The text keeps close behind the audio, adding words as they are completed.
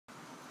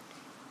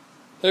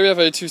Here we have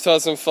a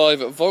 2005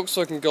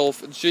 Volkswagen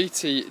Golf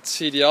GT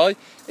TDI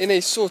in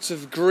a sort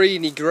of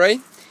greeny grey,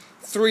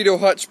 3-door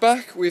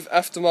hatchback with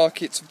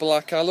aftermarket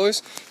black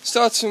alloys.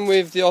 Starting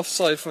with the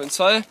offside front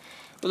tyre,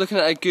 we're looking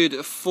at a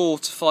good 4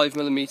 to 5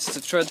 millimeters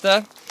of tread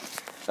there.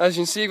 As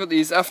you can see, you've got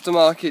these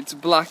aftermarket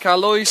black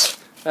alloys.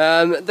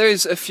 There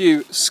is a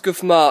few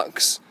scuff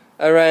marks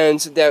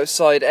around the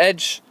outside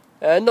edge.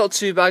 Not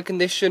too bad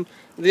condition.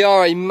 They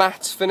are a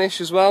matte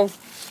finish as well,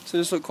 so they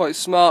just look quite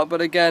smart,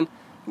 but again,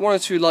 one or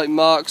two light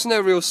marks, no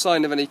real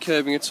sign of any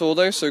curbing at all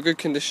though, so good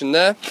condition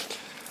there.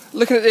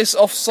 Looking at this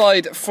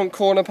offside front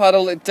corner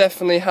paddle, it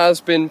definitely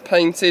has been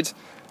painted,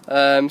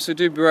 so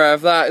do beware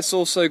of that. It's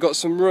also got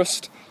some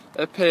rust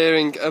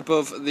appearing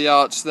above the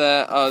arch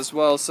there as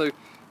well, so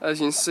as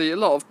you can see, a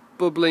lot of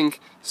bubbling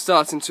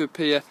starting to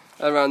appear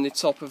around the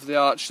top of the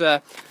arch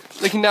there.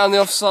 Looking down the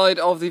offside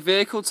of the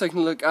vehicle, taking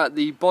a look at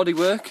the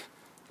bodywork,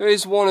 there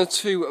is one or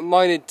two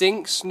minor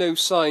dinks, no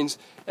signs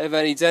of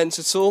any dents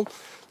at all.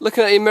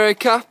 Looking at the mirror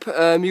cap,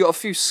 you've got a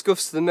few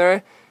scuffs to the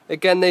mirror.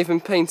 Again, they've been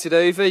painted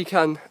over, you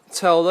can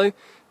tell though. A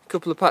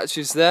couple of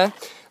patches there.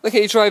 Looking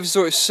at your driver's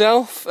door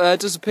itself, it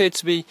does appear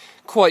to be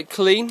quite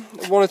clean.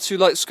 One or two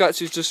light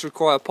scratches just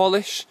require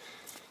polish.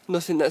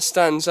 Nothing that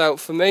stands out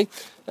for me.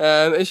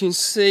 As you can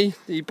see,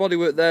 the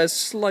bodywork there is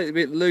slightly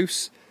bit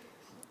loose,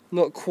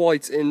 not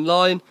quite in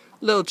line.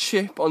 Little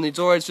chip on the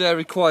door edge there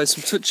requires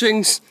some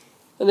touchings.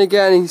 And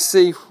again, you can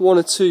see one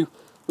or two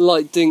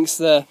light dinks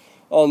there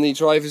on the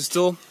driver's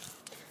door.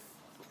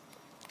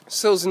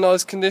 Still's in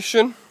nice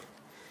condition.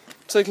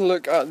 Taking a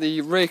look at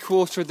the rear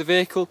quarter of the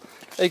vehicle,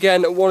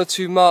 again one or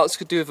two marks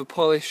could do with a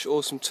polish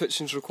or some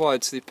touchings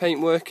required to the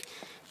paintwork.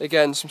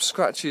 Again, some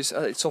scratches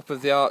at the top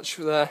of the arch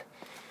there.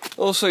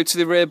 Also to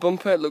the rear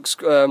bumper, it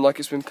looks like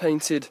it's been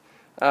painted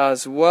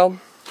as well.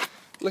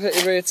 Looking at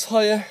your rear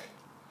tyre,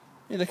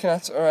 you're looking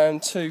at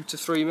around 2 to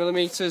 3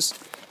 millimeters.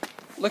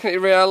 Looking at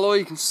your rear alloy,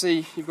 you can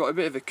see you've got a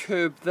bit of a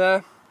curb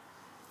there.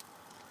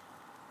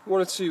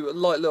 One or two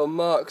light little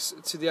marks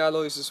to the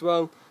alloys as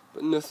well,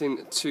 but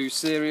nothing too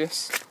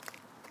serious.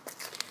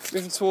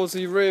 Moving towards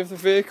the rear of the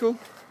vehicle.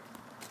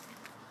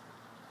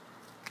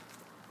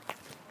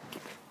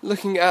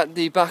 Looking at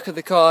the back of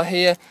the car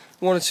here,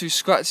 one or two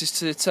scratches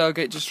to the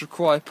tailgate just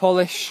require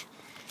polish.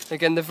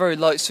 Again, they're very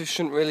light, so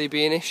shouldn't really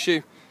be an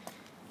issue.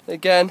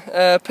 Again,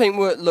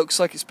 paintwork looks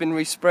like it's been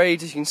resprayed,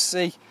 as you can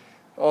see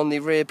on the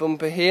rear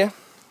bumper here.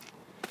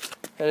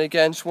 And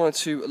again, just one or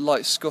two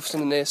light scuffs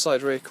on the near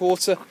side rear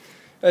quarter.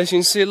 As you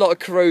can see, a lot of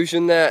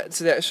corrosion there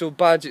to the actual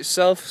badge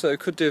itself, so it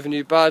could do with a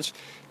new badge.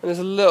 And there's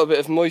a little bit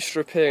of moisture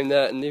appearing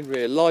there in the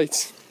rear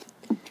light.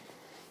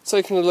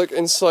 Taking a look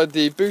inside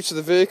the boot of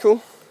the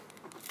vehicle.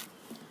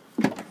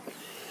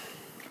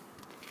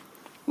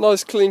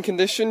 Nice clean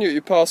condition, you got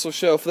your parcel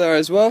shelf there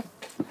as well.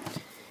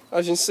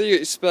 As you can see, you got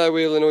your spare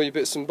wheel and all your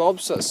bits and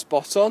bobs, so that's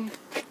spot on.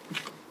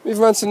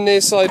 Move around to the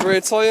near side rear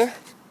tyre.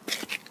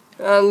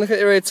 And look at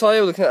your rear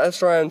tyre, we're looking at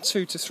that's around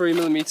 2 to 3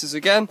 millimeters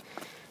again.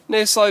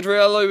 Near side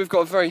rear alloy, we've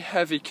got a very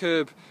heavy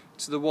curb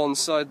to the one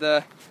side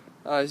there,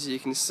 as you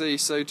can see,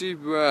 so do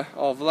beware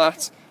of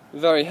that.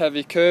 Very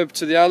heavy curb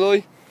to the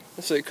alloy,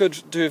 so it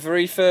could do with a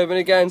refurb, and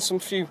again some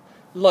few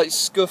light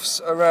scuffs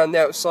around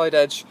the outside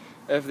edge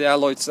of the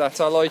alloy to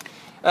that alloy.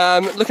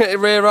 Looking at the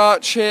rear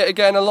arch here,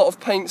 again a lot of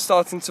paint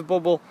starting to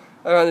bubble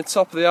around the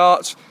top of the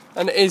arch,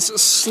 and it is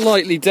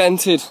slightly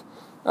dented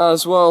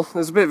as well.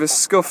 There's a bit of a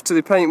scuff to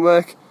the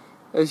paintwork,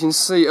 as you can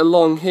see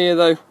along here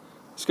though.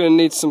 It's going to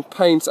need some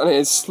paint, and it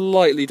is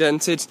slightly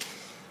dented.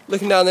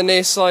 Looking down the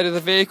near side of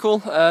the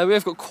vehicle, we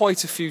have got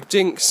quite a few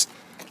dinks,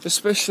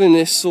 especially in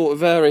this sort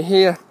of area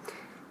here.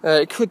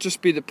 It could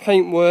just be the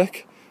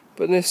paintwork,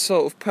 but in this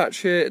sort of patch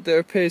here, there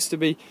appears to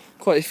be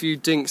quite a few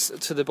dinks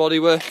to the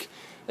bodywork.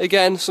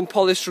 Again, some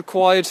polish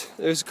required.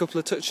 There's a couple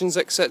of touchings,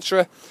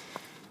 etc.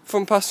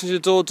 Front passenger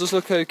door does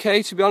look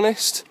okay, to be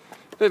honest.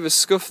 Bit of a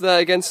scuff there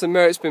against the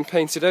mirror, it's been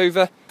painted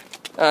over.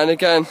 And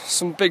again,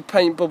 some big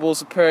paint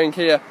bubbles appearing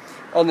here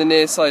on the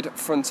near side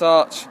front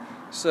arch,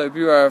 so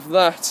beware of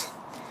that.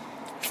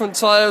 Front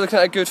tyre, looking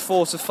at a good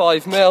 4 to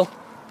 5 mil,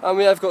 and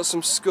we have got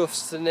some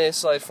scuffs to the near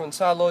side front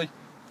alloy.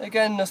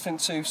 Again, nothing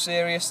too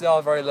serious, they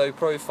are very low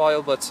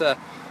profile, but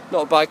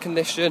not a bad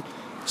condition.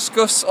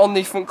 Scuffs on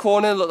the front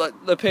corner look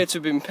like they appear to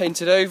have been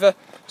painted over.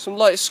 Some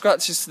light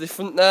scratches to the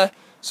front there,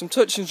 some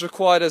touchings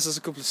required as there's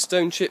a couple of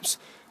stone chips,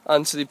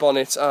 and to the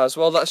bonnet as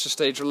well. That's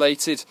just age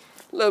related.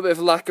 A little bit of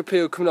lacquer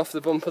peel coming off the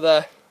bumper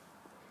there,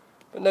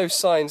 but no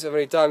signs of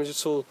any damage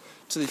at all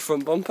to the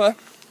front bumper.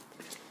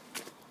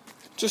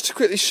 Just to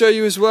quickly show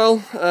you as well,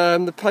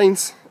 the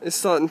paint is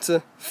starting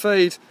to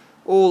fade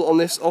all on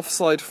this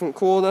offside front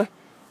corner,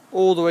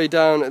 all the way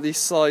down at the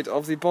side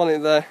of the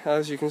bonnet there,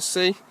 as you can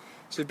see,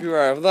 so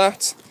beware of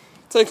that.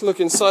 Take a look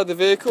inside the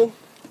vehicle.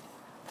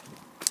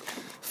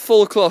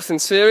 Full cloth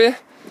interior,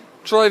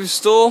 driver's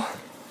door,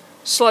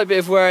 slight bit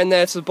of wear in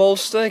there to the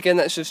bolster, again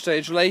that's just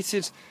age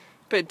related.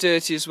 Bit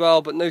dirty as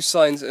well, but no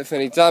signs of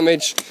any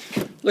damage.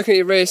 Looking at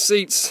your rear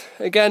seats,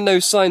 again no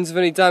signs of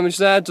any damage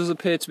there, does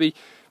appear to be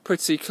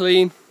pretty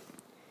clean.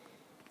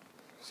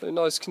 So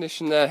nice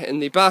condition there in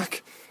the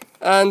back.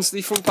 And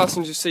the front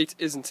passenger seat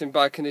isn't in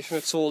bad condition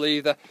at all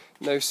either,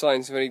 no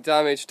signs of any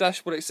damage.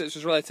 Dashboard etc.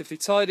 is relatively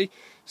tidy,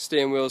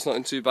 steering wheel's not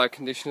in too bad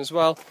condition as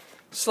well.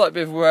 Slight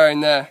bit of wear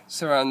in there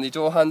surrounding the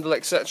door handle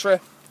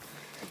etc.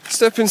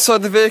 Step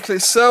inside the vehicle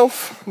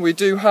itself, we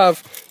do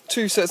have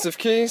 2 sets of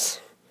keys,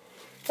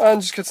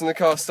 and just getting the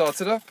car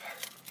started up.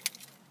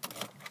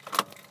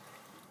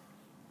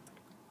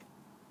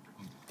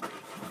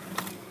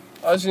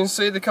 As you can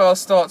see, the car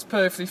starts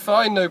perfectly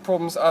fine, no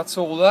problems at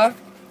all there.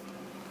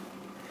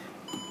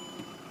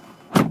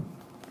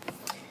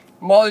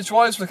 Mileage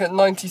wise, we're looking at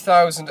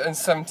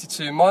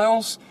 90,072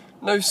 miles.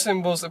 No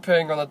symbols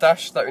appearing on the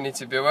dash that we need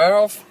to be aware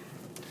of.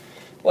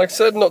 Like I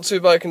said, not too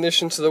bad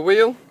condition to the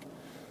wheel.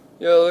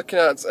 You're looking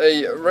at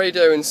a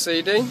radio and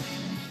CD.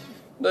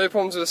 No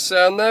problems with the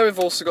sound there. We've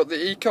also got the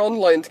Econ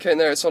light indicating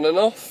there it's on and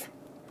off.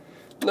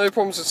 No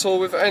problems at all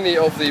with any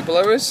of the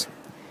blowers.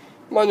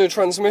 Manual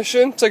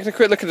transmission. Taking a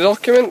quick look at the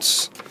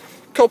documents.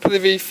 Copy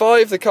of the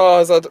V5. The car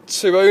has had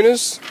 2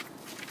 owners.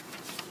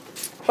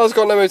 Has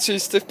got an MOT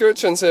certificate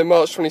which ends here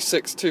March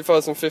 26,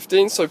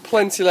 2015, so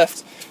plenty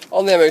left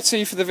on the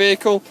MOT for the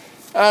vehicle.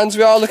 And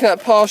we are looking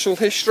at partial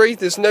history.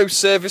 There's no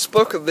service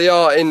book, they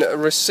are in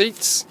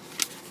receipts.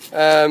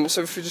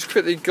 So if we just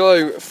quickly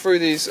go through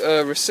these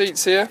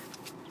receipts here.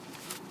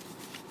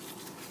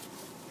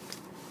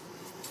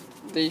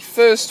 The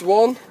first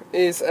one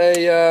is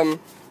a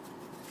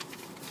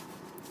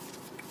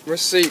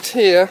receipt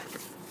here.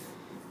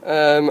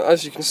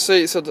 As you can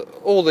see, it's had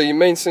all the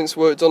maintenance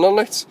work done on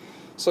it.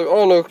 So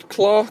Arnold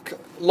Clark,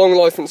 long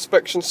life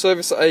inspection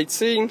service at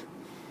 18,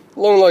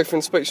 long life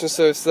inspection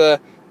service there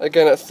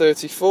again at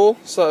 34,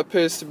 so that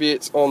appears to be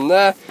it on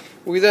there.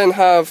 We then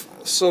have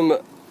some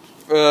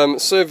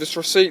service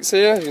receipts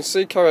here. As you can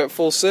see, carry out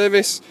full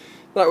service,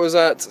 that was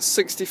at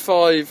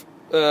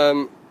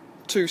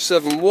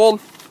 65,271.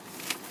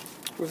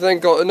 We've then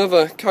got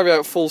another carry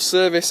out full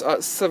service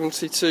at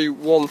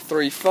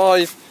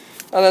 72,135.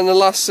 And then the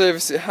last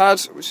service it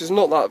had, which is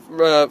not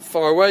that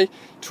far away,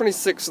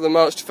 26th of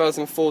March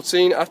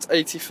 2014 at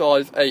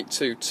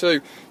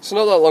 85,822. So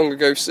not that long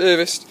ago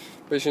serviced,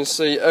 but as you can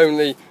see,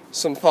 only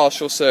some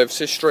partial service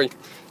history.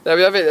 There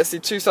we have it, that's the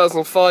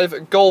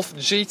 2005 Golf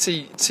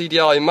GT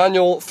TDI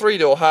manual,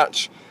 3-door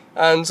hatch,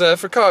 and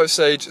for a car of this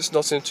age, it's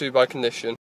not in too bad condition.